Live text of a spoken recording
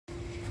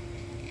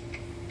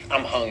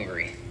I'm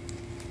hungry.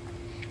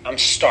 I'm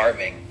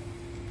starving.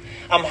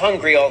 I'm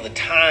hungry all the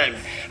time.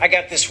 I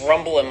got this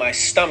rumble in my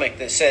stomach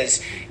that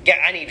says, yeah,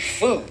 I need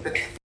food.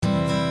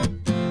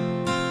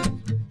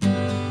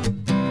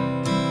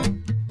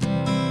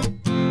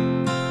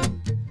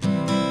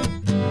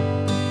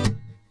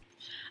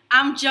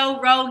 I'm Joe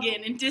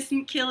Rogan, and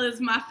Distant Killer is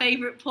my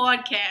favorite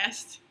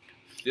podcast.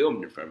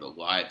 Filmed in front of a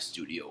live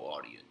studio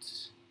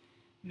audience.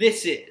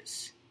 This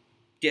is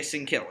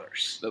Distant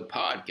Killers, The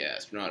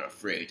podcast we're not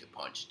afraid to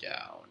punch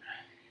down.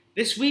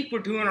 This week we're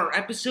doing our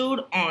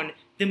episode on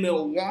the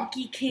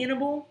Milwaukee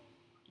cannibal,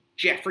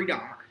 Jeffrey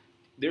Dahmer.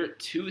 There are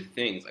two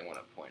things I want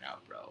to point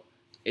out, bro.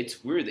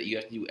 It's weird that you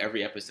have to do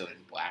every episode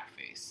in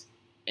blackface.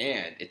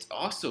 And it's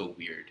also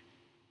weird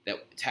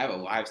that to have a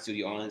live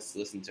studio audience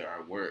listen to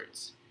our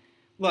words.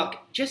 Look,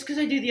 just because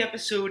I do the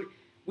episode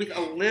with a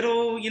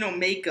little,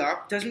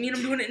 makeup doesn't mean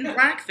I'm doing it in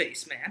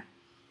blackface, man.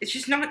 It's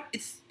just not.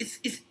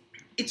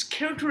 It's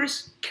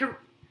characteristic.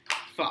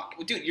 Fuck.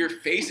 Well, dude, your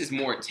face is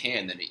more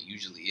tan than it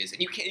usually is,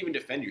 and you can't even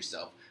defend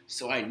yourself.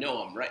 So I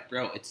know I'm right,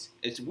 bro.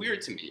 It's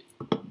weird to me.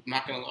 I'm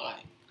not gonna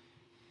lie.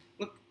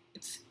 Look,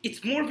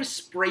 it's more of a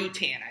spray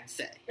tan, I'd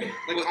say.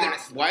 Like,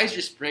 honestly. Why is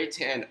your spray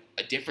tan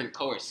a different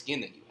color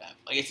skin that you have?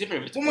 Like, it's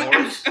different if it's well,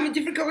 orange. I'm a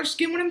different color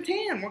skin when I'm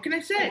tan. What can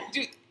I say?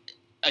 Dude,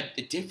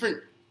 a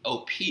different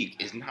opaque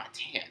is not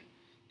tan.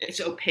 It's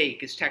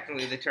opaque is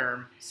technically the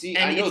term. See,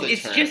 and I know the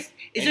term.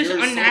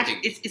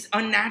 It's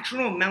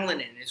unnatural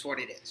melanin is what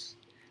it is.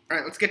 All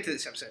right, let's get to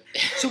this episode.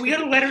 So we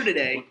got a letter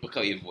today. Look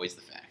how you voice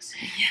the facts.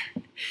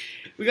 Yeah.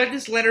 We got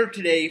this letter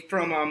today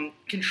from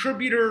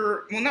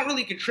contributor. Well, not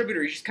really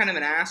contributor. He's just kind of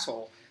an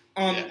asshole.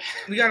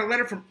 We got a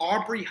letter from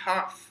Aubrey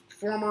Huff,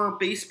 former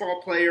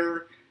baseball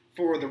player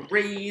for the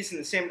Rays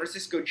and the San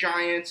Francisco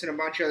Giants and a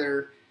bunch of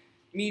other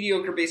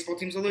mediocre baseball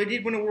teams, although he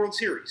did win a World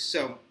Series,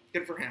 so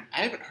good for him.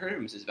 I haven't heard of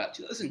him since about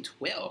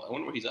 2012. I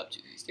wonder what he's up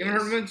to these days. You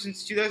haven't heard of him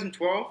since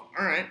 2012?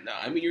 All right. No,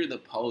 I mean, you're the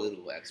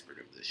political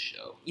expert of this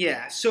show.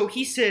 Yeah, so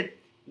he said,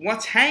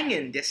 "What's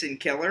hanging, Distant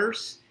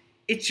Killers?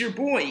 It's your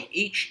boy,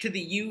 H to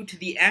the U to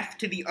the F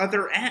to the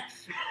other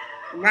F.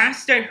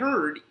 Last I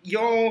heard,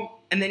 y'all,"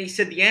 and then he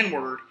said the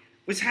N-word,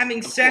 "was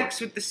having sex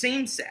with the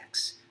same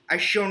sex. I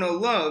show no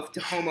love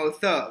to homo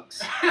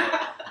thugs.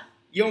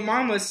 Yo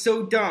mama's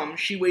so dumb,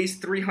 she weighs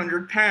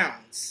 300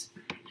 pounds.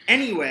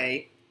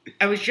 Anyway,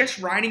 I was just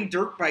riding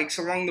dirt bikes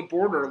along the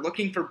border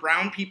looking for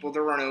brown people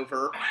to run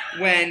over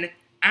when,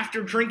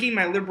 after drinking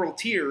my liberal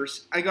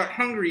tears, I got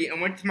hungry and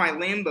went to my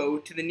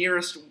Lambo to the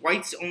nearest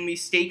whites-only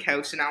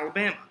steakhouse in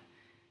Alabama.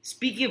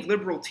 Speaking of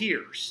liberal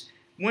tears,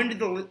 why do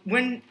the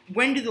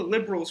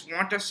liberals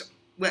want us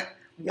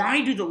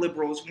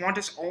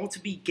all to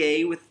be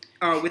gay with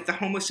the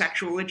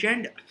homosexual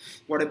agenda?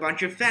 What a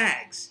bunch of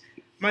fags.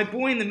 My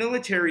boys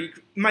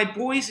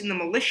in the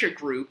militia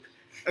group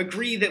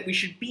agree that we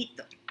should beat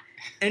them.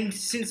 And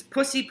since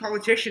pussy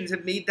politicians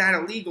have made that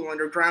illegal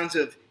under grounds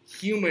of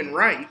human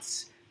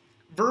rights,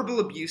 verbal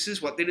abuse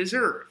is what they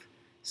deserve.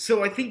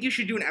 So I think you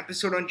should do an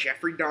episode on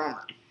Jeffrey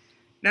Dahmer.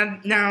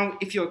 Now,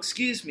 if you'll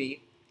excuse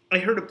me, I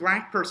heard a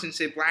black person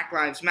say Black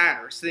Lives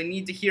Matter, so they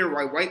need to hear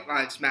why white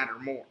lives matter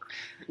more.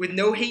 With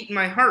no hate in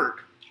my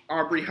heart,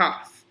 Aubrey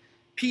Huff.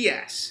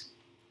 P.S.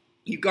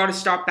 You gotta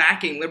stop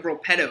backing liberal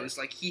pedos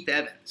like Heath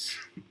Evans."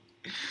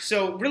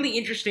 So, really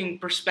interesting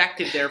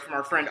perspective there from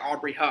our friend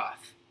Aubrey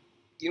Huff.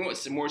 You know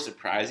what's more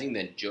surprising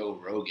than Joe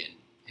Rogan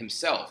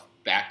himself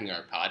backing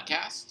our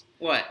podcast?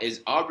 What?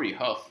 Is Aubrey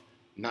Huff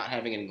not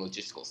having any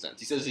logistical sense.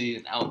 He says he's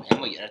in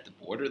Alabama, yet at the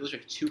border. Those are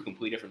two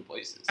completely different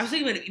places. I was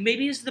thinking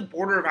maybe it's the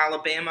border of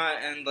Alabama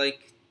and,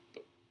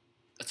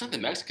 That's not the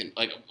Mexican.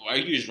 Why are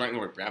you just running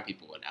over brown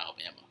people in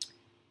Alabama?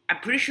 I'm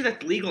pretty sure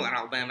that's legal in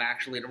Alabama,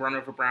 actually, to run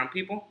over brown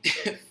people.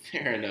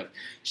 Fair enough.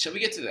 Shall we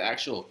get to the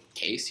actual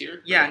case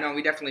here? Yeah, no,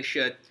 we definitely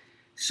should.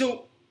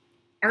 So,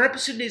 our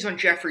episode is on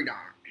Jeffrey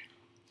Dahmer.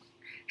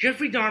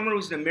 Jeffrey Dahmer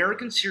was an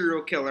American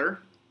serial killer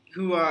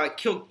who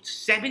killed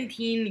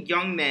 17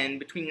 young men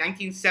between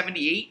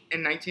 1978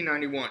 and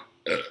 1991.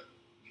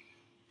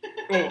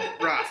 Oh,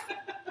 rough.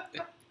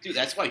 Dude,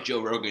 that's why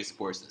Joe Rogan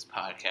supports this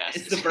podcast.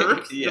 It's the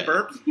burps? Yeah. The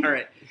burps? All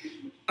right.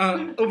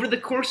 Over the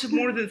course of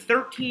more than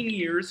 13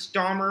 years,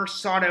 Dahmer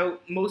sought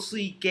out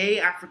mostly gay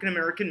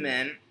African-American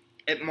men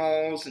at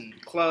malls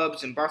and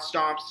clubs and bus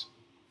stops,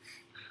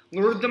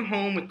 lured them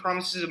home with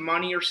promises of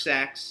money or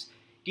sex,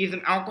 gave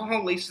them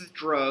alcohol laced with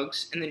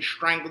drugs, and then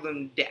strangled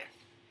them to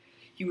death.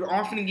 He would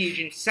often engage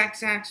in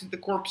sex acts with the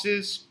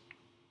corpses,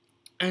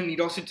 and he'd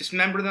also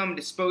dismember them,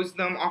 dispose of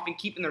them, often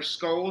keeping their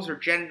skulls or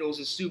genitals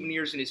as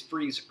souvenirs in his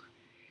freezer.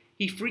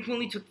 He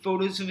frequently took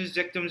photos of his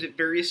victims at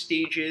various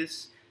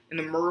stages in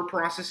the murder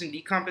process and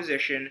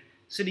decomposition,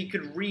 so that he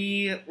could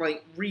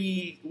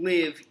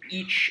relive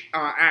each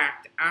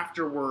act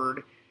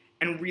afterward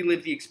and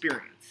relive the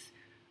experience.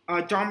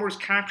 Dahmer was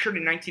captured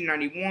in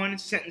 1991,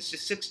 sentenced to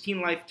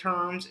 16 life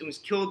terms, and was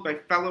killed by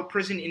fellow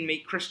prison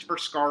inmate Christopher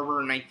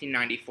Scarver in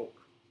 1994.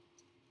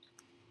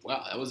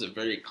 Wow, that was a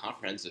very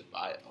comprehensive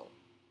bio.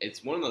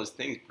 It's one of those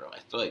things, bro. I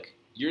feel like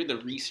you're the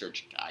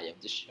research guy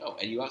of the show,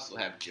 and you also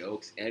have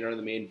jokes and are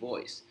the main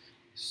voice.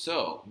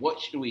 So, what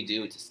should we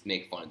do to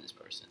make fun of this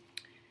person?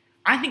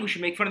 I think we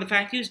should make fun of the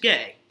fact he was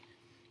gay.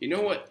 You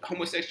know what?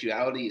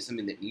 Homosexuality is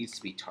something that needs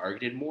to be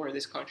targeted more in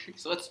this country,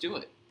 so let's do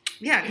it.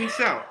 Yeah, I think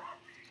so.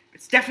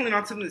 It's definitely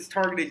not something that's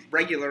targeted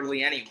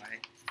regularly anyway.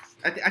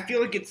 I feel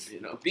like it's...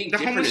 being the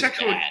different is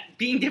bad.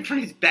 Being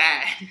different is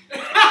bad.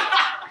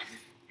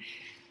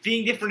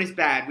 Being different is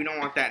bad. We don't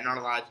want that in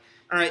our lives.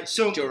 All right,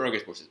 so... Joe Rogan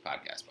supports this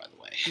podcast, by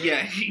the way.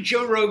 Yeah,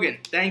 Joe Rogan.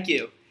 Thank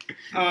you.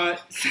 Welcome.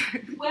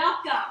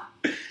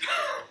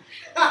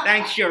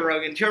 Thanks, Joe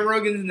Rogan. Joe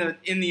Rogan's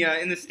in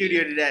the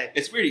studio today.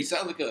 It's weird. He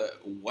sounds like a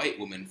white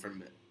woman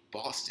from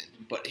Boston,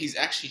 but he's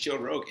actually Joe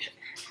Rogan.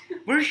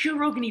 Where's Joe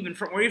Rogan even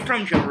from? Where are you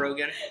from, Joe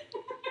Rogan?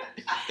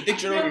 I think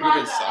Joe Rogan grew up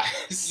in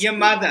Saugus. Your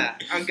mother.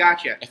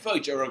 Gotcha. I feel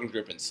like Joe Rogan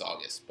grew up in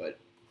Saugus, but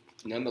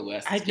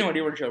nonetheless... I have no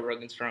idea where Joe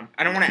Rogan's from.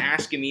 I don't want to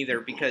ask him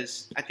either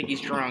because I think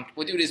he's drunk.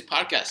 Well, dude, his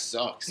podcast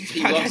sucks.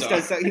 He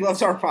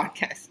loves our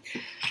podcast.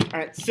 All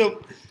right,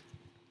 so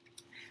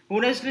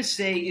what I was going to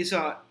say is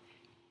I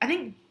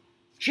think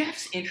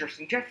Jeff's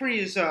interesting. Jeffrey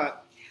is,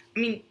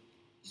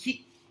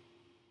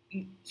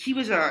 he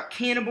was a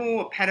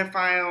cannibal, a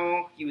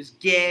pedophile, he was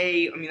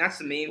gay. I mean, that's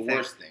the main thing. The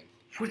worst thing.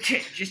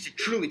 Just a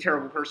truly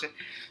terrible person.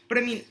 But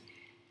I mean,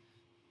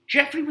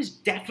 Jeffrey was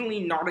definitely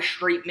not a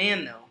straight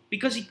man, though,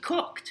 because he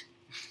cooked.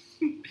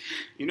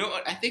 You know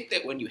what? I think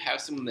that when you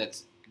have someone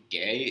that's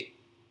gay,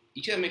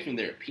 you gotta make fun of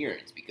their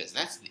appearance, because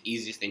that's the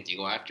easiest thing to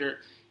go after.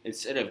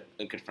 Instead of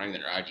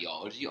confronting their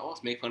ideology, you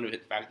always make fun of the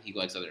fact that he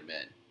likes other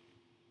men.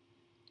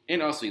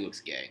 And also he looks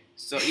gay.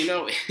 So,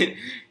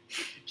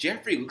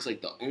 Jeffrey looks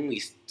like the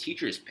only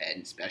teacher's pet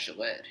in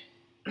special ed.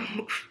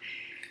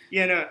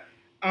 Yeah, no.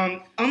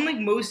 Unlike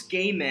most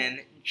gay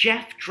men,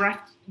 Jeff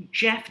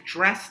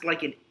dressed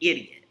like an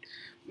idiot.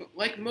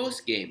 Like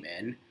most gay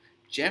men,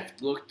 Jeff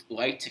looked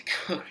like to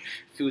cook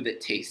food that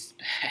tastes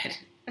bad.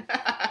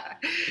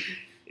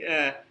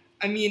 Yeah,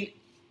 I mean,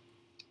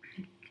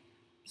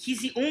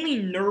 he's the only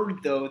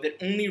nerd, though, that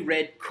only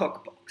read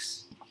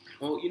cookbooks.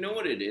 Well, you know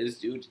what it is,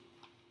 dude?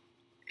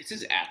 It's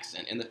his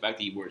accent and the fact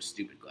that he wears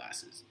stupid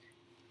glasses.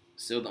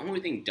 So the only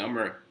thing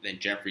dumber than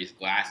Jeffrey's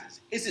glasses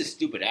is his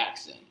stupid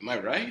accent. Am I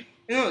right?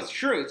 No, it's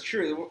true. It's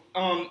true.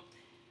 I'm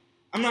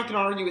not going to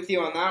argue with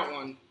you on that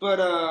one, but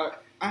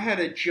I had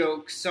a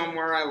joke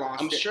somewhere. I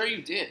lost it. I'm sure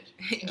you did.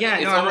 Yeah,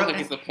 it's no, almost like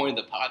it's the point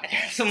of the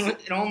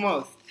podcast.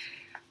 Almost.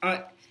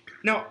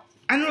 No,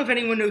 I don't know if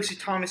anyone knows who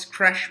Thomas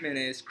Kretschmann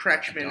is.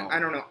 I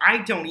don't know. I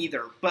don't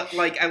either. But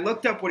I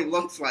looked up what he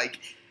looks like,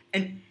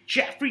 and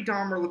Jeffrey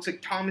Dahmer looks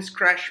like Thomas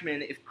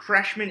Kretschmann if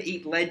Kretschmann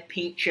ate lead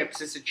paint chips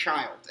as a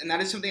child. And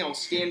that is something I'll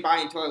stand by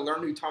until I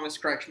learn who Thomas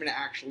Kretschmann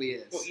actually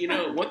is.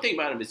 Well, one thing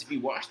about him is if you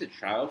watch the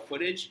trial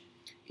footage,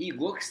 he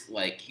looks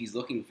like he's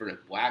looking for a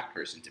black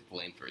person to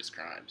blame for his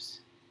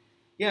crimes.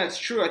 Yeah, it's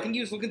true. I think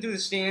he was looking through the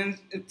stands,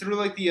 through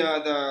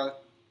the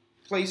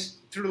place,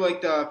 through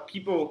the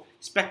people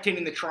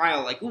spectating the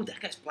trial, ooh, that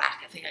guy's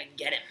black, I think I can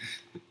get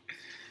him.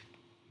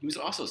 He was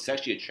also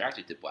sexually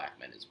attracted to black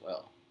men as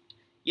well.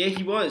 Yeah,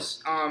 he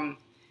was. I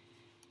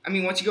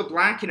mean, once you go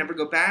black, you never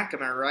go back,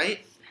 am I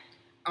right?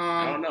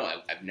 I don't know.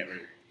 I've never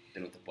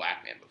been with a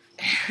black man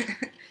before.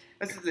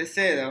 That's what they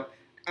say, though.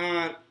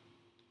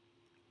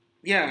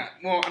 Yeah,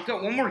 well, I've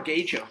got one more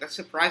gay joke. That's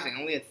surprising.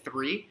 I only had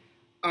 3.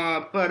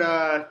 Go for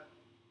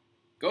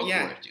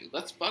it, dude.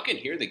 Let's fucking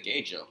hear the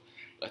gay joke.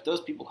 Let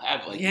those people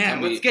have let's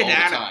get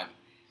at all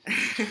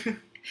the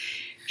time.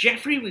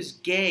 Jeffrey was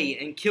gay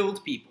and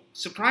killed people.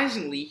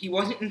 Surprisingly, he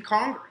wasn't in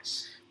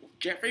Congress.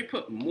 Jeffrey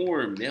put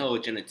more male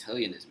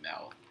genitalia in his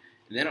mouth,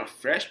 and then a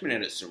freshman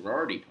at a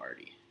sorority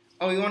party.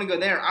 Oh, you want to go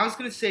there? I was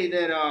going to say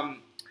that,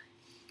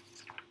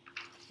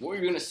 What were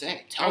you going to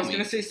say? I was going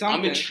to say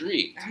something.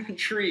 I'm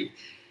intrigued.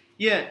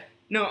 Yeah.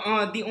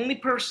 No, the only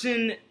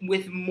person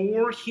with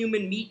more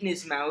human meat in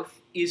his mouth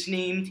is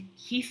named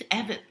Keith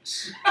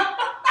Evans.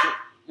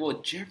 Well,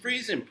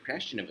 Jeffrey's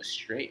impression of a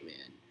straight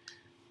man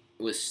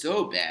was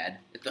so bad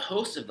that the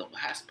host of the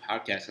last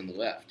podcast on the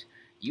left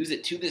use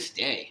it to this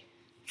day.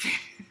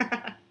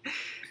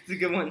 It's a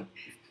good one.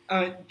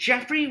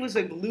 Jeffrey was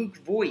like Luke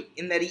Voigt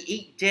in that he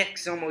ate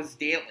dicks almost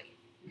daily.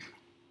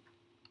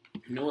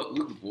 You know what,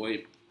 Luke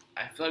Voigt,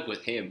 I feel like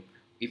with him,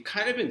 we've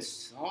kind of been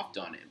soft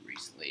on him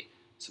recently.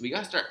 So we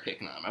gotta start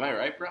picking on him. Am I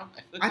right, bro?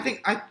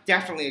 I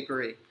definitely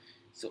agree.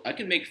 So I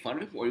can make fun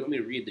of him, or you want me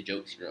to read the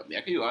jokes you wrote me?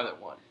 I can do either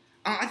one.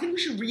 I think we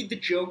should read the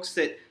jokes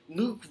that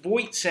Luke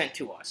Voigt sent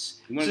to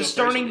us. So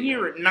starting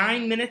here at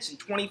 9 minutes and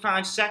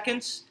 25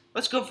 seconds,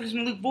 let's go for some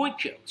Luke Voigt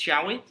jokes,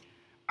 shall we?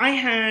 I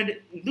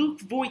had Luke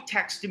Voigt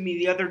texted me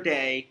the other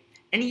day,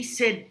 and he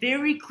said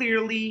very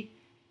clearly,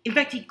 in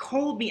fact, he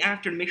called me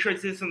after to make sure I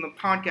said this on the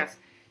podcast,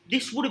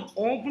 this would have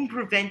all been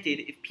prevented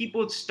if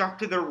people had stuck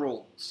to their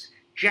roles.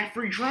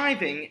 Jeffrey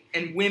driving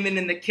and women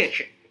in the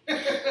kitchen.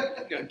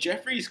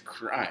 Jeffrey's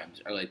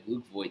crimes are like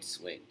Luke Voigt's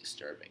swing,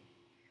 disturbing.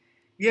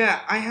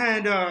 Yeah, I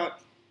had a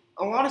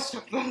lot of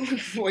stuff about Luke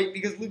Voigt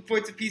because Luke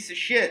Voigt's a piece of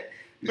shit.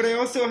 But I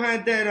also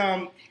had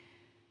that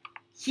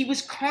he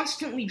was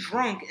constantly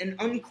drunk and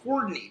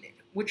uncoordinated,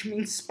 which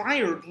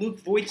inspired Luke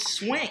Voigt's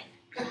swing.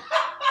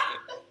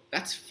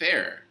 That's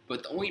fair,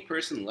 but the only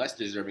person less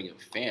deserving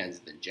of fans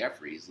than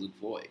Jeffrey is Luke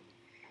Voigt.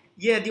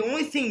 Yeah, the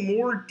only thing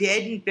more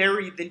dead and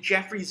buried than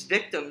Jeffrey's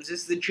victims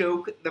is the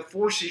joke, "The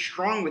Force is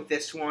strong" with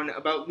this one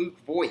about Luke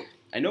Voigt.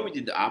 I know we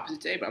did the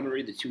opposite day, but I'm going to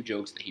read the 2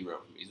 jokes that he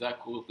wrote for me. Is that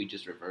cool if we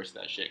just reverse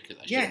that shit?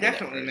 Yeah,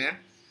 definitely, man.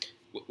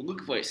 What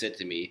Luke Voigt said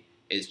to me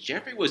is,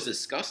 Jeffrey was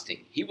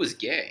disgusting. He was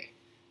gay.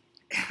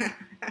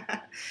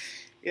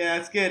 Yeah,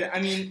 that's good.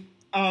 I mean,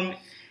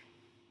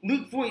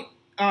 Luke Voigt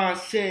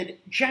said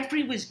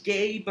Jeffrey was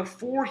gay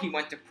before he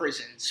went to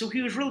prison, so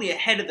he was really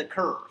ahead of the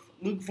curve.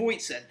 Luke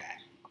Voigt said that.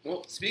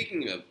 Well,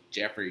 speaking of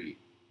Jeffrey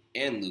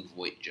and Luke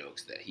Voigt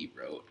jokes that he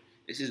wrote,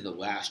 this is the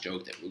last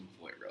joke that Luke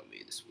Voigt wrote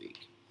me this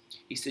week.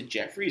 He said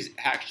Jeffrey's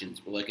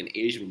actions were like an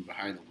Asian woman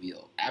behind the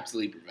wheel,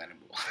 absolutely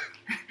preventable.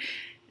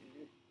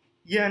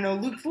 Yeah, no,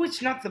 Luke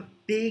Voigt's not the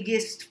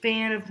biggest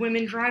fan of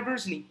women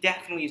drivers, and he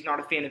definitely is not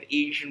a fan of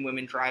Asian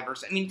women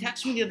drivers. I mean, he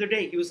texted me the other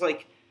day. He was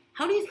like,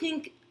 how do you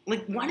think,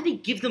 like, why do they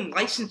give them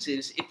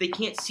licenses if they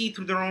can't see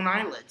through their own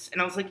eyelids?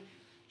 And I was like,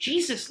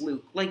 Jesus,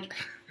 Luke, like,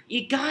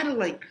 you gotta,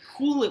 like,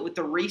 cool it with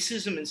the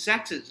racism and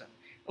sexism.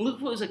 And Luke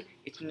Voigt was like,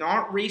 it's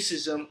not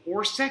racism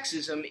or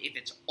sexism if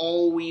it's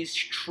always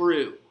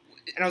true.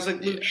 And I was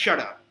like, Luke, shut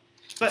up.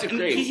 But I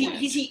mean,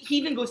 he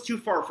even goes too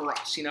far for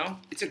us, you know?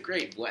 It's a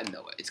great blend,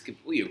 though. It's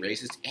completely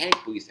racist and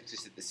completely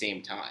sexist at the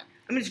same time.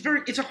 I mean,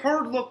 it's a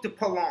hard look to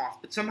pull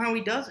off, but somehow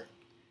he does it.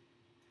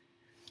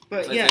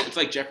 But it's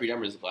like Jeffrey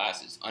Dahmer's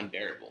glasses,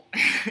 unbearable.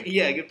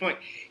 Yeah, good point.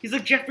 He's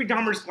like Jeffrey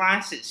Dahmer's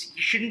glasses.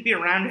 He shouldn't be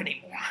around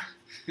anymore.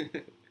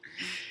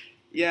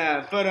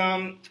 Yeah, but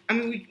I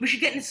mean, we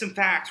should get into some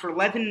facts. We're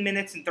 11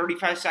 minutes and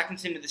 35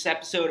 seconds into this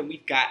episode, and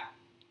we've got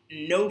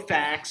no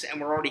facts,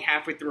 and we're already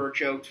halfway through our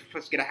jokes. We're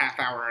supposed to get a half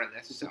hour out of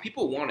this. So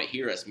people want to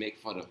hear us make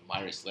fun of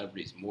minor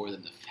celebrities more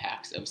than the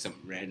facts of some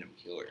random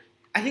killer.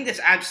 I think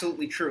that's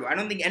absolutely true. I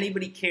don't think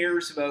anybody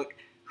cares about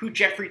who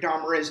Jeffrey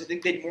Dahmer is. I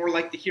think they'd more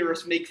like to hear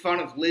us make fun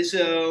of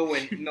Lizzo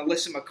and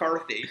Melissa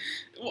McCarthy.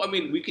 Well, I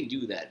mean, we can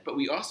do that, but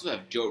we also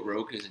have Joe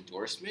Rogan's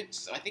endorsement,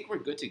 so I think we're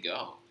good to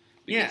go.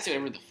 We can say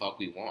whatever the fuck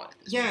we want.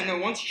 Yeah, no,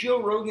 once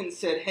Joe Rogan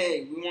said,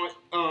 hey,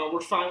 we're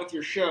fine with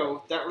your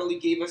show, that really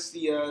gave us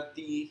the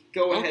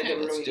go-ahead that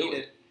we really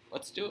needed.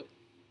 Let's do it.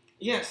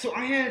 Yeah, so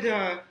I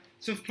had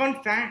some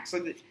fun facts.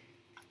 Like,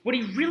 what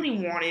he really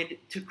wanted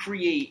to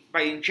create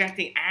by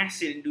injecting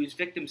acid into his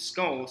victims'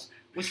 skulls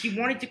was he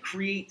wanted to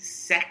create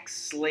sex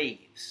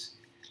slaves.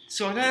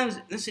 So I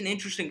thought that's an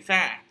interesting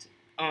fact.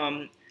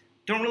 Don't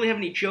really have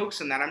any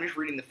jokes on that. I'm just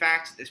reading the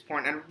facts at this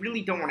point. I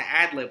really don't want to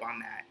ad-lib on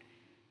that.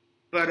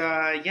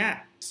 But, yeah.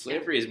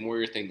 Slavery is more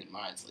your thing than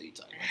mine, so you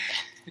talk about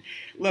that.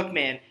 Look,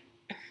 man.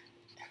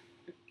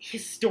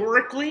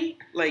 Historically,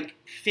 like,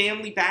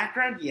 family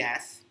background,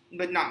 yes.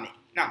 But not me.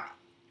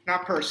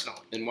 Not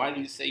personally. Then why did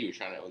you say you were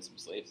trying to own some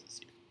slaves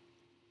this year?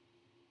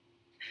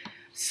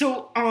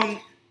 So,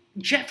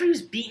 Jeffrey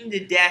was beaten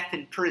to death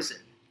in prison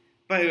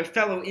by a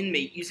fellow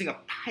inmate using a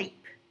pipe.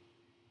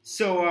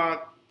 So,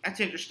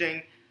 that's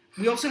interesting.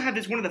 We also have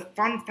as one of the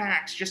fun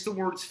facts, just the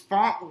words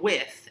 "fought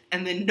with,"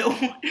 and then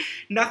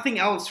nothing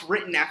else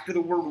written after the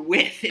word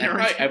 "with."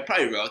 I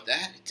probably wrote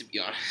that, to be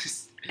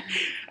honest.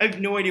 I have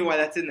no idea why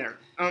that's in there.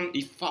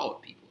 He fought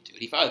with people, dude.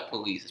 He fought with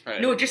police.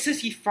 No, it just says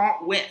he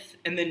fought with,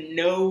 and then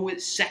no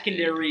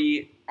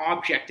secondary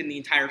object in the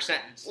entire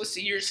sentence. Well,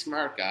 see, you're a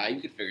smart guy. You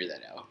could figure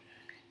that out.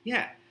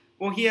 Yeah.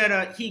 Well, he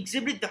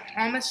exhibited the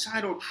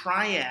homicidal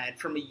triad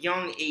from a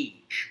young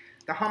age.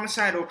 The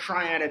homicidal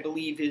triad, I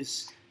believe,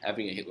 is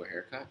having a Hitler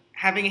haircut?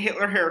 Having a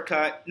Hitler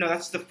haircut. No,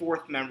 that's the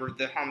fourth member of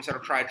the homicidal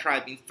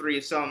triad means 3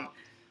 is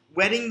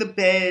wetting the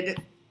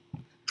bed,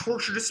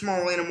 torture to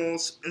small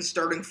animals, and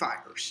starting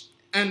fires.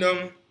 And,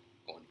 going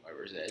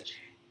fire's edge.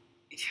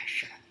 Yeah,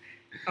 shut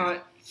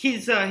up.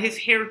 His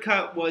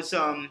haircut was,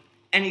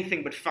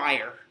 anything but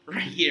fire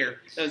right here.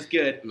 That was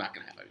good. I'm not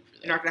going to high-five you for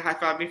that. You're not going to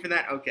high-five me for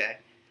that? Okay.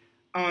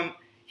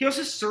 He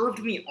also served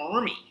in the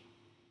army.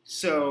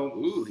 So,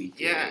 ooh, he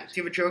did. Yeah, do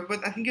you have a joke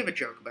about that? I can give a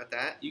joke about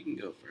that. You can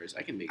go first.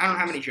 I don't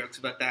have any jokes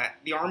about that.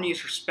 The army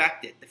is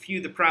respected. The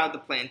few, the proud, the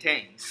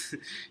plantains.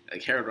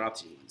 Like Harold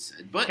Rothstein once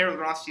said. But Harold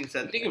Rothstein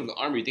said think of the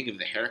army, you think of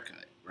the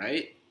haircut,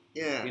 right?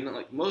 Yeah. You know,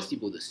 like most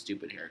people with a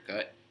stupid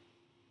haircut.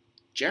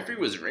 Jeffrey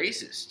was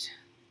racist.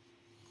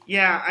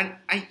 Yeah,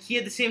 he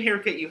had the same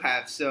haircut you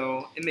have,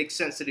 so it makes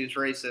sense that he was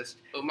racist.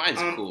 But mine's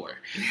cooler.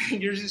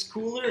 Yours is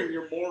cooler and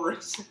you're more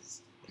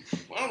racist?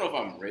 Well, I don't know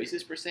if I'm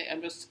racist per se.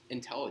 I'm just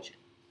intelligent.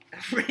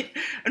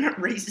 I'm not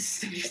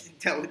racist, I'm just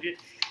intelligent.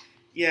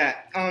 Yeah,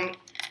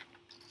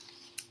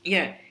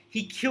 yeah.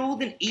 He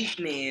killed 8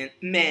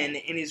 men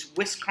in his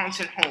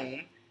Wisconsin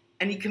home,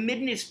 and he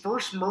committed his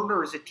first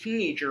murder as a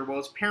teenager while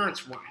his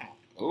parents weren't home.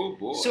 Oh,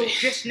 boy. So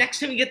just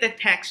next time you get that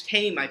text,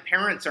 hey, my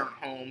parents aren't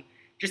home,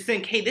 just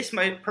think, hey, this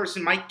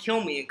person might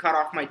kill me and cut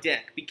off my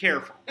dick. Be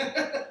careful.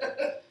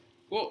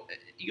 Well,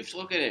 you have to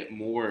look at it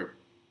more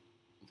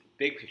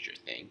big picture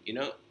thing, you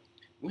know?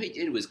 What he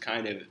did was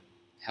kind of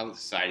how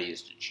society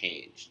has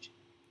changed.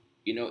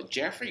 You know,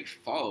 Jeffrey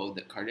followed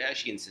the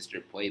Kardashian sister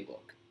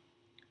playbook.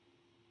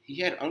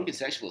 He had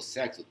unconsensual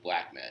sex with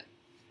black men.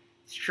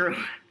 It's true.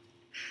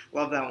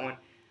 Love that one.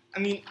 I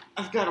mean,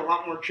 I've got a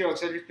lot more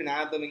jokes. I've just been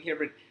ad-libbing here,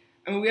 but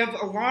I mean, we have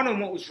a lot on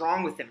what was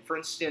wrong with him. For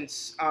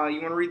instance, you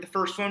want to read the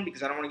first one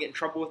because I don't want to get in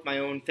trouble with my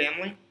own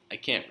family? I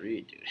can't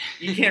read, dude.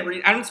 You can't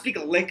read. I don't speak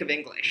a lick of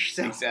English,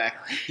 so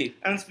Exactly.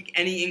 I don't speak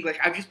any English.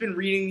 I've just been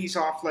reading these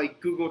off like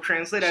Google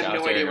Translate. I have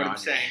no idea what I'm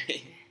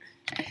saying.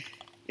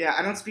 Yeah,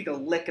 I don't speak a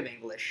lick of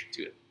English.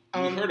 Dude,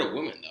 you heard a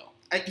woman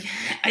though.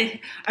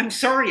 I'm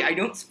sorry, I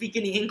don't speak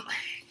any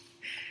English.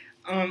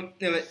 No,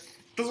 but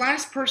the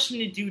last person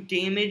to do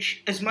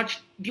damage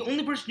the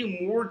only person to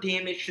do more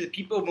damage to the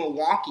people of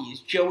Milwaukee is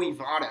Joey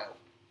Votto.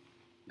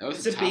 That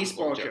was It's a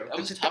baseball joke. That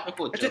was a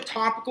topical joke. It's a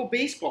topical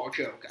baseball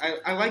joke.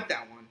 I like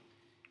that one.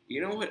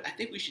 You know what? I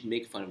think we should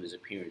make fun of his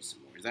appearance some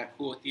more. Is that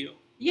cool with you?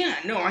 Yeah,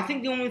 no, I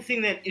think the only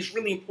thing that is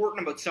really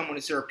important about someone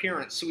is their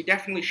appearance, so we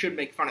definitely should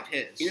make fun of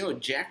his. You know,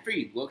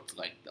 Jeffrey looked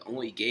like the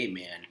only gay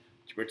man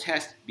to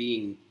protest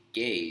gays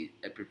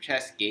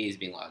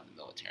being allowed in the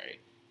military.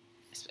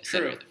 I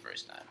said it the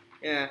first time.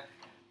 Yeah.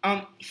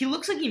 He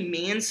looks like he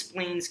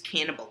mansplains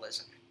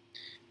cannibalism.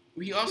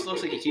 He also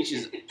looks like he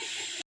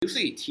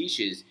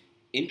teaches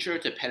Intro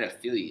to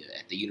Pedophilia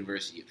at the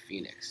University of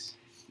Phoenix.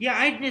 Yeah,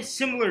 I had a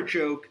similar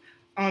joke.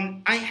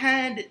 I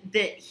had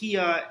that he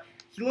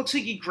looks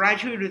like he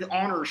graduated with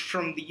honors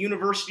from the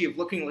University of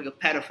looking like a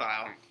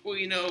pedophile. Well,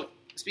 you know,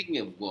 speaking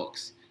of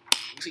looks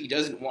like he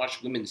doesn't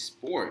watch women's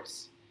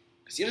sports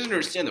because he doesn't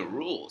understand the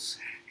rules.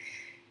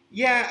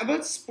 Yeah,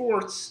 about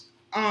sports,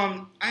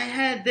 I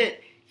had that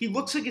he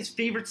looks like his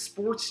favorite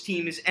sports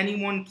team is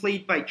anyone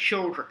played by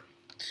children.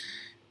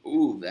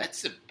 Ooh,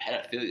 that's a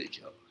pedophilia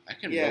joke. I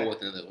can roll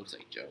with another looks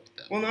like joke,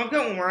 though. Well, no, I've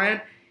got one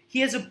more. He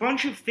has a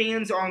bunch of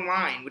fans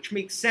online, which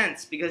makes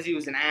sense because he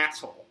was an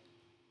asshole.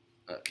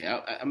 Okay,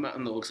 I'm not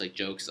on the looks like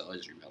jokes, so I'll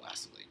just read my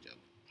last looks like joke.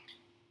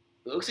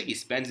 It looks like he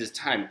spends his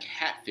time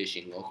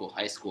catfishing local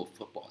high school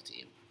football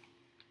team.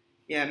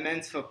 Yeah,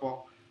 men's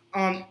football.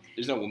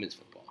 There's no women's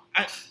football.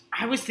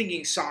 I was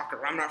thinking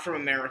soccer. I'm not from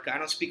America. I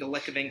don't speak a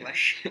lick of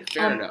English.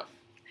 Fair enough.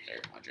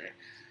 Fair, Andre.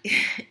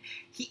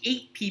 He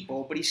ate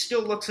people, but he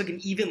still looks like an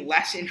even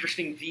less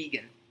interesting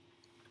vegan.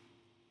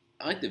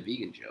 I like the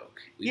vegan joke.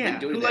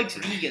 Who likes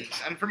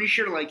vegans? I'm pretty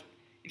sure, like,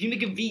 if you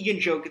make a vegan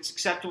joke, it's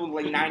acceptable to,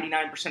 like,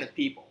 99% of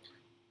people.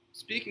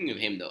 Speaking of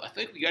him, though, I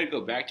feel like we gotta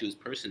go back to his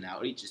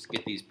personality just to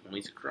get these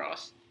points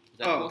across.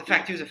 Oh, the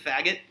fact he was a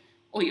faggot?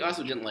 Oh, he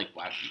also didn't like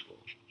black people.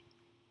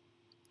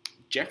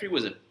 Jeffrey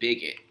was a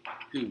bigot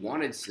who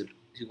wanted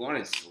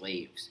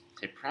slaves.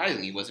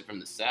 Surprisingly, he wasn't from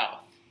the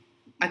South.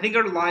 I think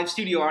our live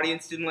studio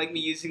audience didn't like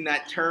me using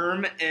that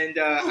term, and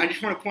I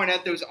just want to point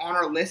out that was on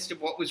our list of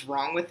what was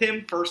wrong with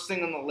him. First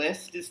thing on the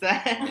list is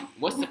that.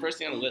 What's the first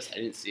thing on the list? I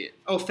didn't see it.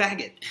 Oh,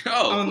 faggot.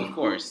 Oh, of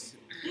course.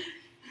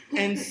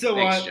 And so,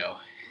 thanks, Joe.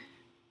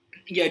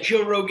 Yeah,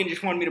 Joe Rogan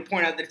just wanted me to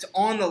point out that it's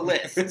on the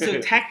list. So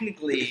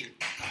technically,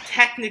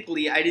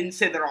 I didn't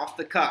say that off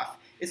the cuff.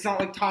 It's not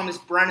like Thomas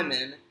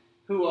Brenneman,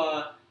 who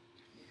was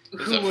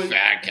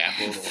fag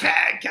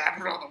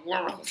capital of the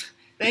world.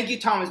 Thank you,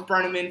 Thomas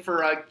Brenneman,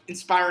 for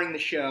inspiring the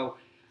show.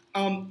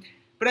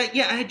 But I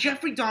had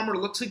Jeffrey Dahmer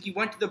looks like he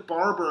went to the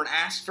barber and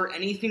asked for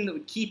anything that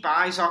would keep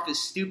eyes off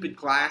his stupid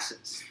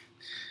glasses.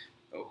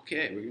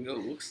 Okay, we're gonna go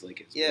looks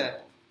like it's yeah.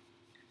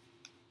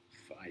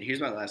 Well. Fine.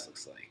 Here's my last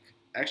looks like.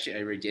 Actually,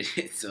 I already did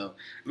it, so I'm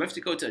gonna have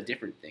to go to a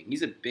different thing.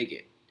 He's a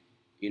bigot.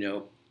 You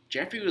know,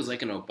 Jeffrey was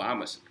like an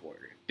Obama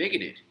supporter,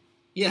 bigoted.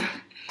 Yeah.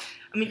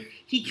 I mean,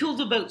 he killed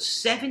about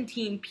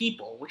 17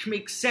 people, which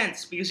makes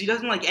sense because he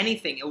doesn't like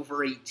anything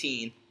over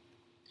 18.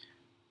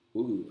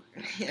 Ooh.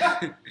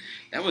 Yeah.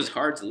 That was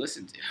hard to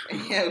listen to.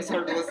 Yeah, it was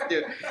hard to listen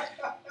to.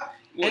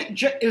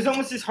 It was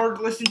almost as hard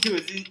to listen to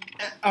as...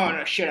 Oh,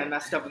 no, shit, I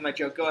messed up with my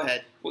joke. Go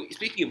ahead. Well,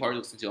 speaking of hard to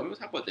listen to, I'm going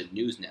to talk about the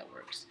news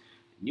networks.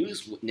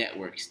 News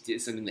networks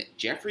did something that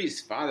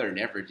Jeffrey's father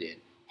never did.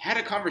 Had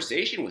a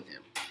conversation with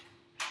him.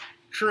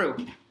 True.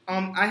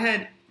 I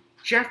had...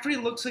 Jeffrey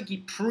looks like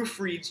he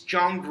proofreads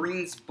John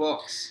Green's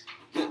books.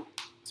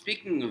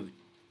 Speaking of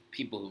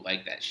people who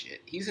like that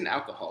shit, he's an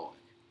alcoholic.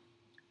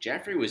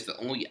 Jeffrey was the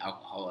only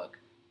alcoholic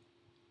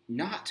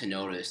not to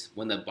notice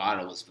when the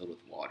bottle was filled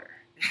with water.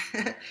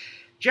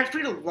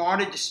 Jeffrey had a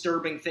lot of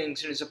disturbing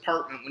things in his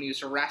apartment when he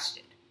was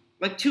arrested.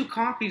 Like 2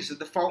 copies of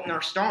The Fault in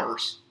Our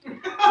Stars.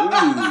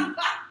 Ooh,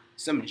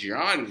 some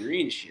John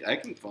Green shit. I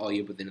can follow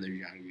you up with another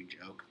John Green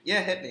joke.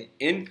 Yeah, hit me.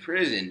 In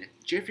prison,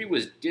 Jeffrey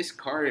was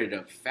discarded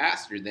of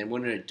faster than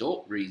when an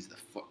adult reads the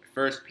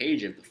first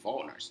page of The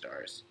Fault in Our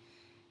Stars.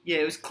 Yeah,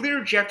 it was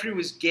clear Jeffrey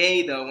was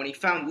gay, though, when he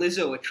found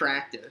Lizzo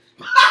attractive.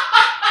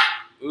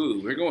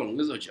 Ooh, we're going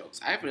Lizzo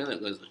jokes. I have another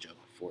Lizzo joke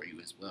for you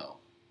as well.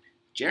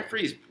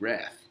 Jeffrey's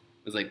breath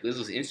was like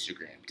Lizzo's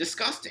Instagram.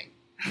 Disgusting.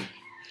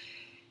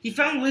 He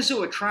found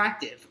Lizzo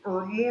attractive,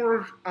 or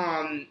more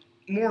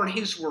in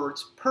his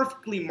words,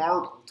 perfectly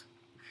marbled.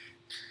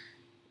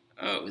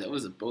 Oh, that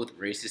was both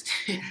racist.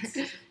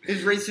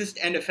 It's racist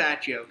and a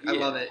fat joke. Yeah. I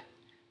love it.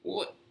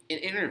 Well, in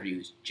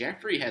interviews,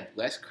 Jeffrey had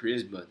less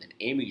charisma than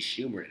Amy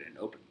Schumer at an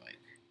open mic.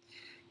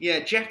 Yeah,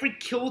 Jeffrey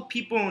killed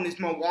people in his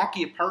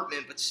Milwaukee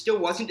apartment, but still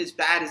wasn't as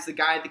bad as the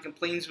guy that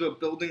complains about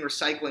building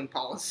recycling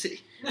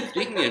policy.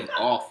 Speaking of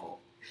awful,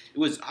 it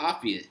was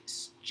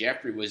obvious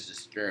Jeffrey was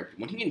disturbed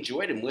when he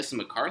enjoyed a Melissa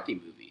McCarthy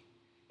movie.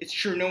 It's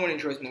true, no one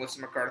enjoys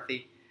Melissa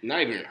McCarthy. Not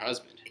even her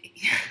husband.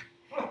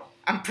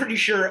 I'm pretty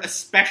sure,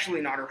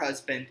 especially not her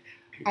husband.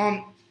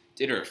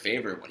 Did her a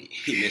favor when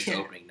he missed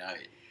opening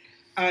night.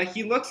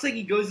 He looks like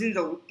he goes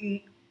into...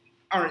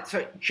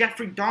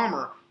 Jeffrey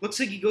Dahmer looks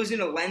like he goes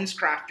into Lens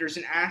Crafters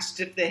and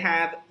asks if they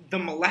have the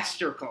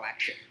Molester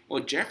collection.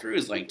 Well, Jeffrey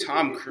was like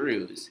Tom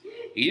Cruise.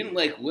 He didn't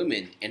like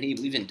women, and he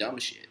believed in dumb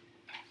shit.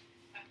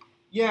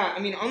 Yeah, I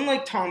mean,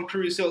 unlike Tom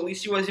Cruise, though, at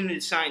least he wasn't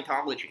into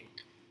Scientology.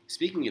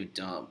 Speaking of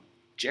dumb,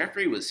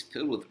 Jeffrey was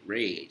filled with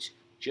rage,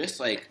 just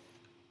like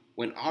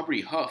when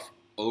Aubrey Huff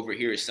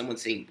overhears someone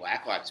saying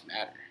Black Lives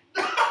Matter.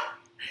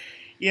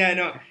 Yeah,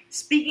 no.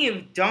 Speaking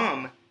of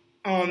dumb,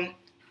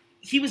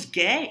 he was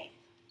gay.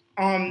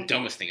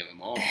 Dumbest thing of them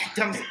all.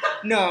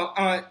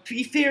 To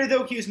be fair,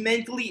 though, he was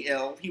mentally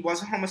ill. He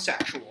was a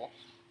homosexual.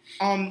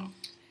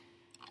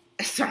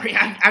 Sorry,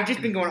 I've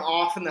just been going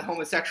off on the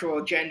homosexual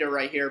agenda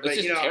right here, but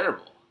it's just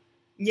terrible.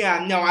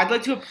 Yeah, no, I'd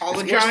like to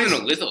apologize. It's worse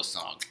than a Lizzo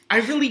song. I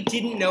really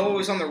didn't know it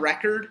was on the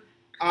record.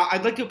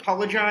 I'd like to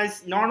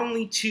apologize not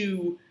only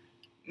to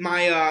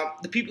my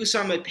the people who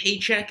saw my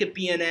paycheck at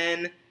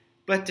BNN,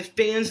 but to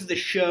fans of the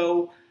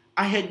show.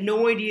 I had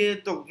no idea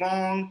the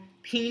long,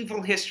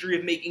 painful history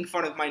of making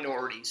fun of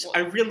minorities.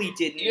 Well, I really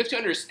didn't. You have to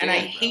understand, and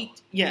I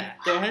hate... Yeah,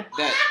 go ahead.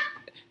 That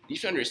you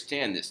should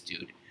understand this,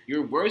 dude.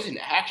 Your words and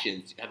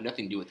actions have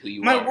nothing to do with who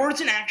you are. My words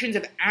and actions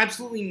have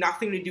absolutely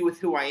nothing to do with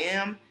who I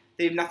am.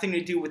 They have nothing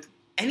to do with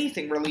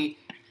anything, really.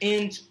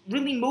 And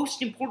really,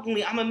 most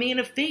importantly, I'm a man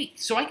of faith,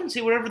 so I can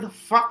say whatever the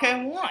fuck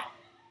I want.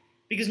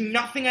 Because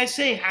nothing I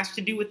say has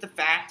to do with the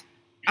fact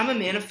I'm a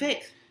man of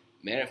faith.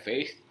 Man of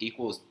faith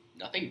equals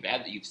nothing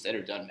bad that you've said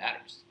or done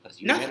matters.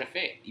 Because you're a man of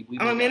faith.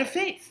 I'm a man of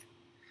faith.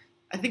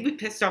 I think we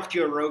pissed off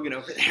Joe Rogan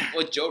over there.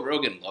 Well, Joe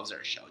Rogan loves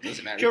our show. It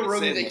doesn't matter. Joe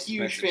Rogan's a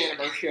huge fan of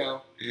our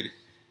show.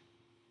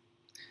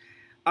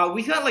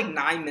 We've got like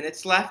 9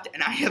 minutes left,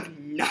 and I have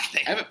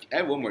nothing. I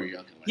have one more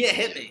joke. Yeah,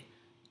 hit me.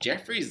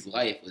 Jeffrey's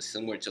life was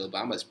similar to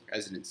Obama's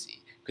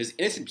presidency because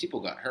innocent people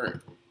got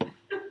hurt.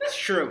 It's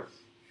true.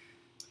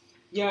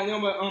 Yeah, I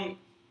know, but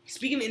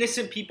speaking of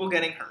innocent people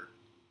getting hurt,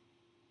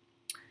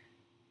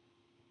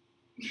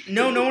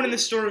 no one in the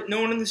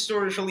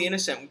store is really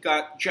innocent. We've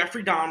got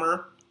Jeffrey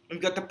Dahmer,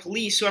 we've got the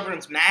police who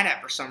everyone's mad at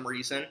for some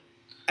reason,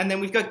 and then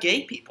we've got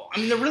gay people. I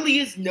mean, there really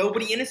is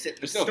nobody innocent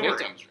in the story. No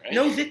victims, right?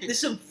 No,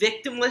 this is a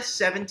victimless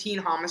 17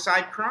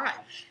 homicide crime.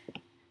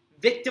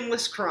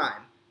 Victimless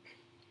crime.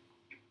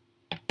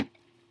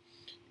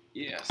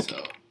 Yeah,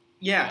 so...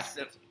 Yeah.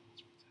 So,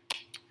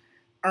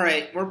 all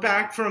right, we're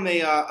back from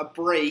a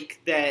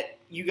break that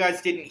you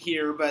guys didn't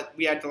hear, but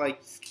we had to,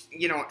 like,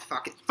 you know what,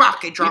 fuck it.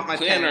 Fuck, I dropped my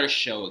pen. We plan our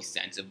show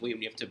extensively, and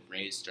we have to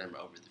brainstorm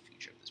over the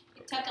future of this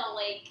program. Took a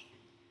leak.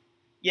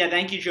 Yeah,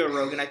 thank you, Joe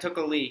Rogan. I took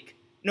a leak.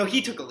 No,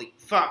 he took a leak.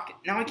 Fuck.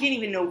 Now I can't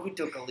even know who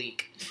took a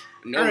leak.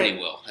 Nobody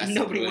will. That's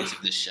the ruins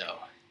of this show.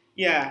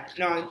 Yeah,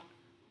 no.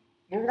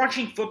 We're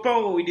watching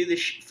football while we do this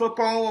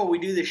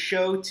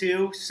show,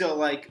 too, so,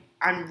 like,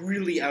 I'm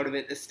really out of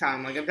it this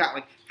time. Like, I've got,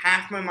 like,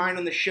 half my mind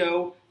on the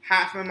show,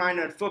 half my mind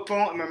on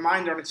football, and my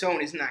mind on its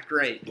own isn't that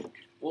great.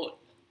 Well,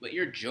 what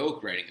your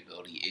joke writing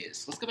ability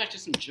is. Let's go back to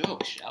some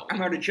jokes, shall we?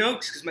 I'm out of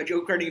jokes because my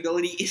joke writing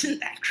ability isn't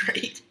that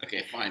great.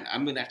 Okay, fine.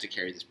 I'm going to have to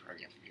carry this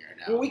program from here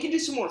on out. Well, we can do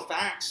some more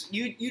facts.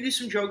 You do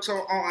some jokes,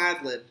 I'll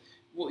ad-lib.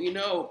 Well, you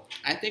know,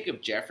 I think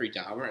of Jeffrey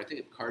Dahmer, I think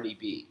of Cardi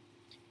B.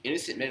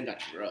 Innocent men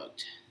got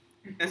drugged.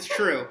 That's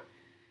true.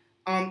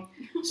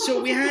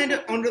 So we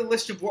had on the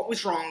list of what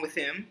was wrong with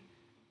him,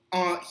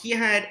 he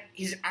had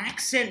his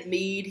accent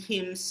made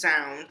him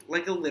sound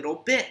like a little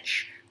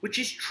bitch, which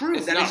is true.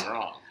 It's not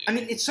wrong. Dude. I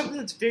mean, it's something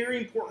that's very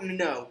important to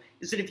know,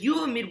 is that if you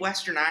have a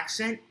Midwestern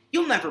accent,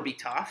 you'll never be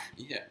tough.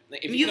 Yeah.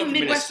 Like, if you come from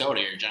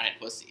Minnesota, you're a giant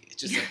pussy. It's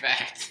just a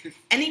fact.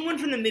 Anyone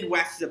from the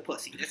Midwest is a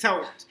pussy. That's how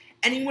it works.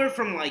 Anywhere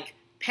from, like,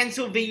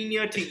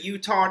 Pennsylvania to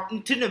Utah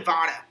to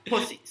Nevada,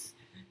 pussies.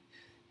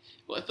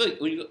 Well, I feel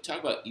like when you talk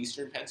about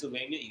Eastern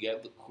Pennsylvania, you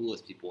got the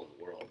coolest people in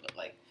the world. But,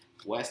 like,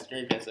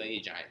 Western Pennsylvania,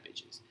 giant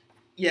bitches.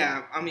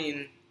 Yeah, I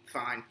mean,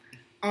 fine.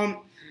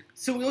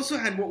 So we also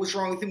had what was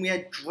wrong with him. We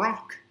had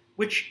drunk,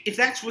 which, if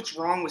that's what's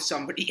wrong with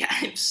somebody,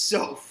 I'm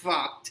so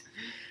fucked.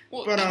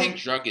 Well, but, I think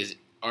drunk is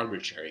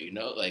arbitrary, you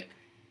know? Like,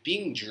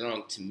 being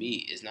drunk, to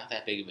me, is not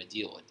that big of a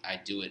deal. I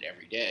do it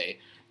every day.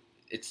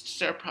 It's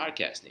just our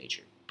podcast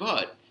nature.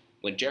 But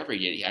when Jeffrey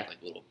did, he acted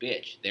like a little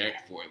bitch.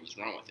 Therefore, it was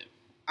wrong with him.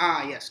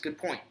 Ah, yes, good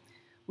point.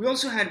 We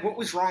also had what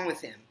was wrong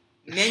with him.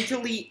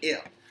 Mentally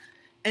ill.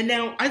 And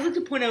now, I'd like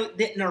to point out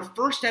that in our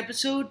first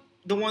episode,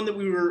 the one that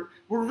we're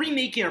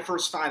remaking our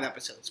first 5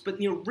 episodes, but in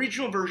the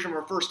original version of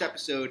our first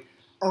episode,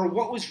 our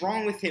What Was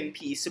Wrong With Him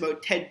piece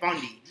about Ted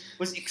Bundy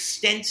was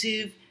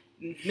extensive,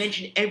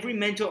 mentioned every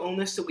mental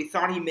illness that we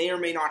thought he may or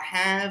may not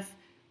have.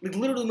 We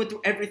literally went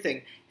through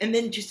everything. And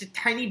then just a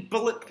tiny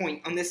bullet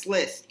point on this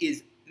list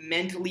is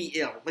mentally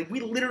ill. Like, we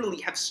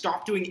literally have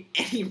stopped doing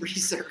any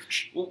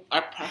research. Well,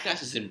 our podcast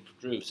has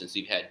improved since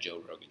we've had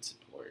Joe Rogan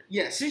support.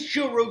 Yeah, since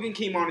Joe Rogan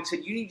came on and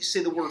said, you need to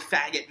say the word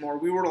faggot more,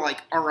 we were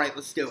like, all right,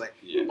 let's do it.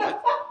 Yeah,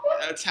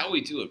 that's how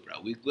we do it,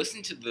 bro. We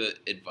listen to the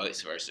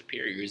advice of our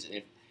superiors, and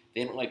if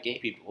they don't like gay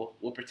people,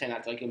 we'll pretend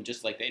not to like them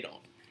just like they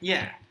don't.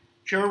 Yeah,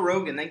 Joe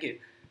Rogan, thank you.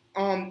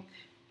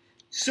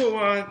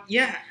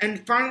 Yeah,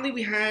 and finally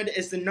we had,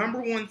 as the number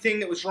one thing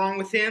that was wrong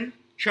with him,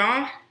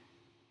 Cha?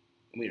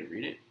 Want me to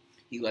read it?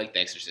 He liked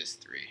The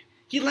Exorcist 3.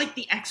 He liked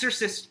The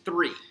Exorcist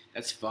 3.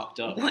 That's fucked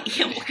up. What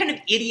kind of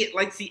idiot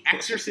likes The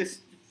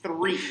Exorcist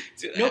 3?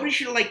 Dude, Nobody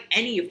should have liked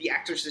any of the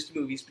Exorcist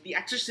movies, but The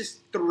Exorcist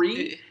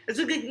 3? It's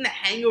like getting The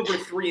Hangover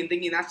 3 and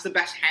thinking that's the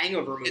best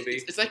Hangover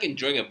movie. It's like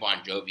enjoying a Bon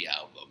Jovi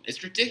album.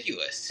 It's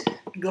ridiculous.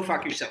 Go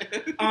fuck yourself.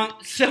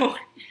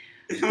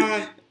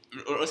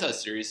 Notice how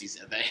serious he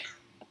said that.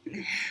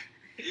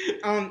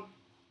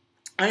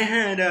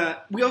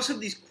 We also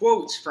have these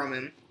quotes from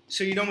him.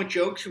 So you done with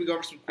jokes? Should we go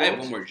over some quotes? I have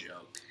one more joke.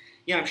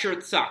 Yeah, I'm sure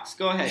it sucks.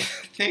 Go ahead.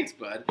 Thanks,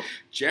 bud.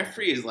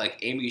 Jeffrey is like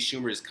Amy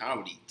Schumer's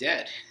comedy,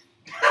 dead.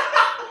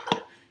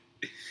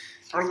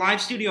 Our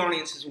live studio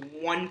audience is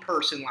one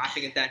person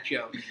laughing at that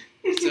joke.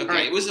 It's okay.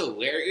 Right. It was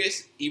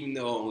hilarious, even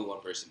though only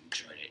one person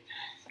enjoyed it.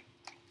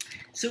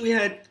 So we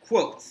had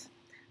quotes.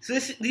 So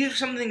these are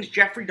some things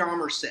Jeffrey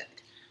Dahmer said.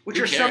 Which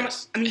Who are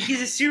cares?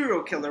 he's a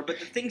serial killer, but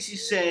the things he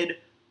said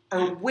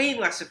are way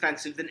less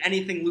offensive than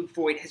anything Luke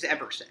Voigt has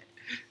ever said.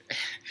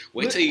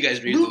 Wait till you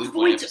guys read the Luke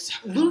Voigt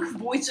episode. Luke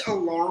Voigt's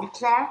alarm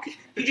clock,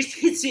 he just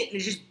hits it and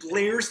it just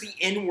blares the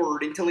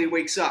N-word until he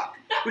wakes up,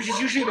 which is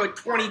usually about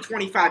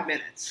 20-25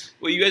 minutes.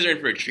 Well, you guys are in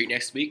for a treat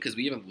next week because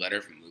we have a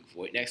letter from Luke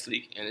Voigt next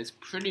week, and it's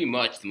pretty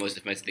much the most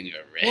offensive thing we've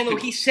ever read. Well, no,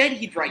 he said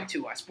he'd write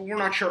to us, but we're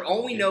not sure.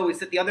 All we know is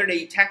that the other day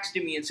he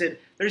texted me and said,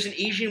 there's an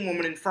Asian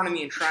woman in front of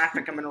me in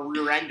traffic, I'm going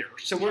to rear-end her.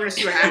 So we're going to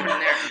see what happens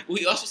there. Well,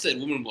 he also said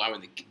women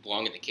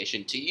belong in the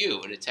kitchen to you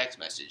in a text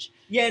message.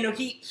 Yeah, no,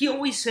 he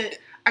always said...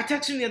 I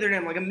texted him the other day,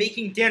 I'm like, I'm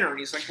making dinner, and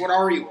he's like, what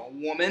are you, a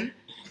woman?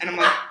 And I'm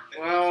like,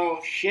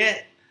 well,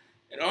 shit.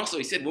 And also,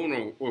 he said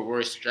women were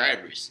worse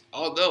drivers.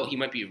 Although, he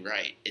might be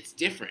right. It's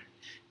different,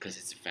 because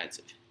it's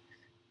offensive.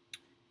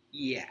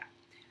 Yeah.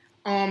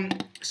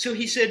 So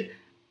he said,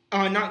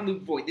 not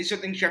Luke Voigt, these are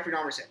things Jeffrey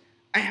Dahmer said.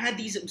 I had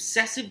these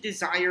obsessive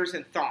desires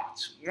and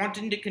thoughts,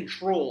 wanting to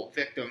control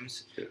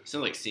victims.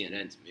 Sounds like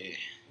CNN to me.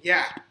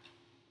 Yeah.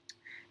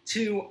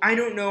 To, I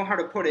don't know how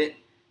to put it,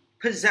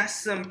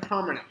 possess them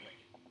permanently.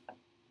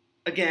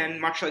 Again,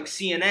 much like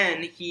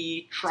CNN,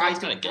 he tries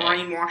to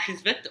brainwash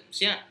his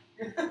victims. Yeah.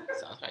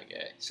 Sounds kind of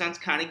gay. Sounds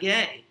kind of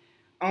gay.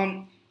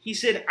 He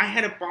said, I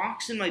had a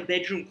box in my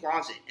bedroom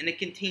closet, and it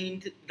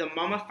contained the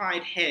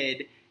mummified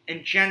head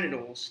and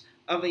genitals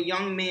of a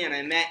young man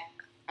I met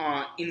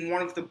in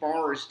one of the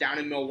bars down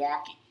in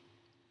Milwaukee.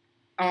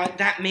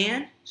 That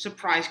man,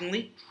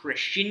 surprisingly,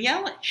 Christian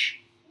Yelich.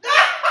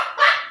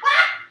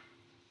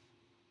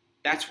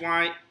 That's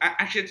why...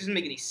 Actually, it doesn't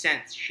make any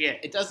sense. Shit.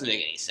 It doesn't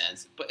make any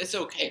sense, but it's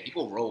okay.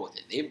 People roll with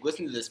it. They've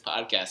listened to this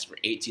podcast for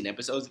 18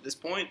 episodes at this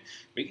point.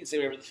 We can say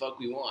whatever the fuck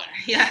we want.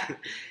 Yeah.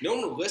 No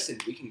one will listen.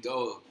 We can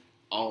go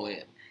all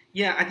in.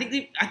 Yeah, I think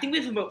we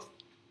have about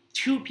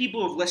 2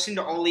 people have listened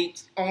to all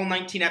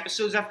 19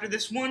 episodes after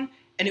this one,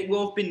 and it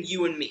will have been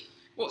you and me.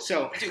 Well,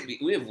 so dude,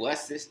 we have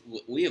less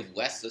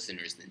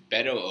listeners than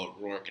Beto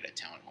O'Rourke at a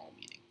town hall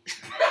meeting.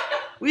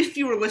 We have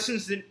fewer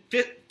listeners than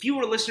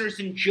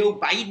Joe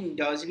Biden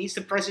does, and he's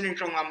the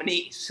presidential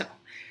nominee. So,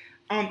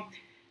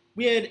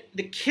 we had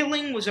the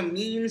killing was a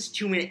means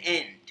to an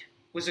end.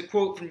 Was a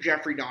quote from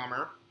Jeffrey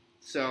Dahmer.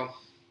 So,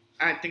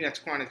 I think that's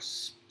kind of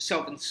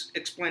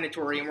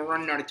self-explanatory, and we're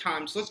running out of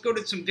time. So let's go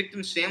to some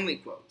victims' family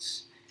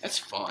quotes. That's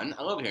fun.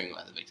 I love hearing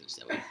about the victims'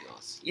 family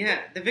feels. Yeah,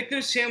 the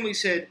victim's family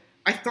said,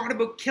 "I thought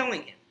about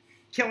killing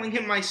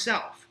him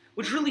myself,"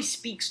 which really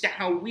speaks to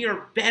how we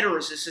are better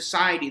as a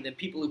society than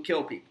people who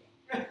kill people.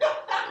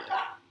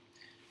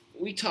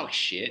 We talk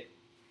shit,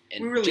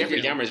 and We really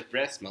Jeffrey do. Dahmer's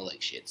breath smell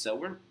like shit, so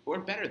we're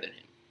better than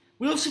him.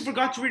 We also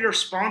forgot to read our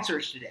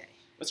sponsors today.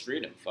 Let's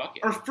read him. Fuck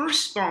it. Our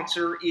first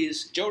sponsor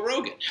is, Joe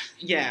Rogan.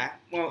 yeah,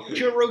 well,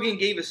 Joe Rogan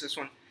gave us this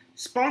one.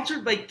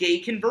 Sponsored by gay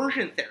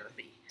conversion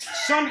therapy.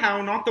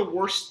 Somehow not the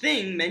worst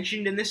thing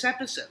mentioned in this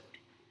episode.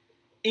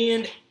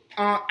 And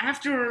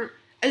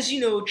as you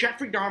know,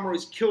 Jeffrey Dahmer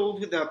was killed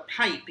with a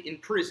pipe in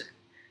prison.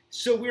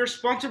 So we are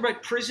sponsored by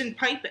prison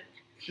piping.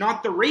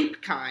 Not the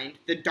rape kind,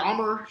 the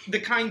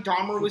kind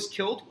Dahmer was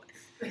killed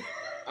with.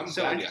 I'm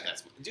So glad I- we got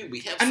that. Dude,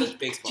 we have I such mean,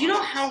 big sponsors. do you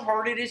know how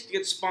hard it is to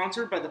get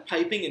sponsored by the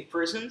piping in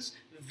prisons?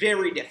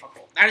 Very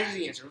difficult. That is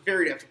the answer.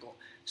 Very difficult.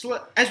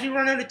 So as we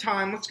run out of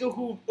time, let's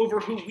go over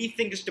who we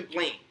think is to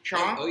blame.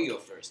 Cha? Oh, you go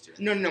first, dude.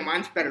 No,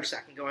 mine's better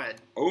second. Go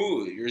ahead.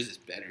 Oh, yours is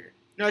better.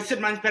 No, I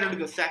said mine's better to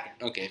go second.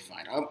 Okay,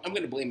 fine. I'm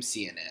going to blame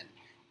CNN.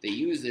 They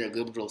used their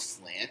liberal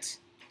slant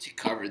to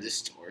cover this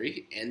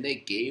story, and they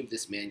gave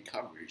this man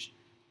coverage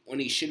when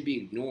he should be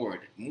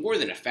ignored more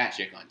than a fat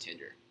chick on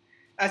Tinder.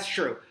 That's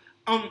true.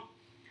 Well,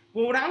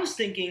 what I was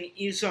thinking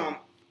is,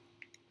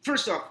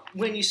 First off,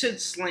 when you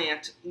said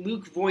slant,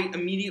 Luke Voigt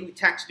immediately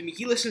texted me.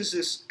 He listens to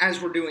this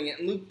as we're doing it,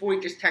 and Luke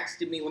Voigt just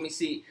texted me. Let me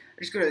see.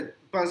 I just got to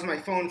buzz my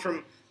phone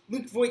from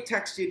Luke Voigt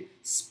texted,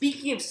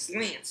 speaking of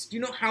slants, do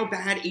you know how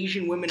bad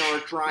Asian women are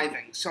at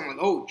driving? So I'm like,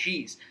 oh,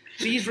 geez.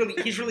 So he's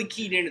really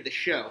keyed into the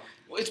show.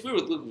 Well, it's weird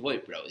with Luke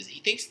Voigt, bro. Is he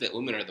thinks that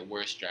women are the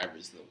worst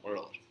drivers in the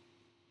world.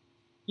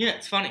 Yeah,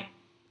 it's funny.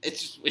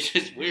 It's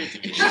just weird to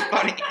me. It's just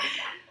funny.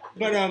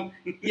 But,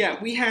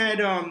 yeah, we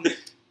had,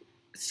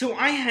 so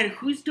I had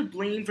who's to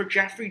blame for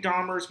Jeffrey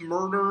Dahmer's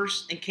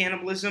murders and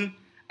cannibalism?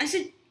 I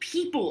said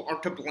people are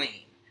to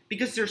blame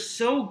because they're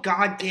so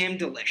goddamn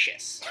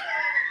delicious.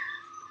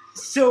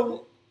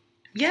 So,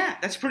 yeah,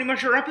 that's pretty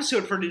much our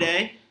episode for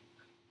today.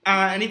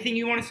 Anything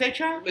you want to say,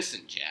 Chuck?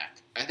 Listen, Jack,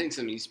 I think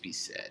something needs to be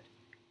said,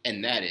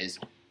 and that is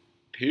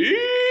peace.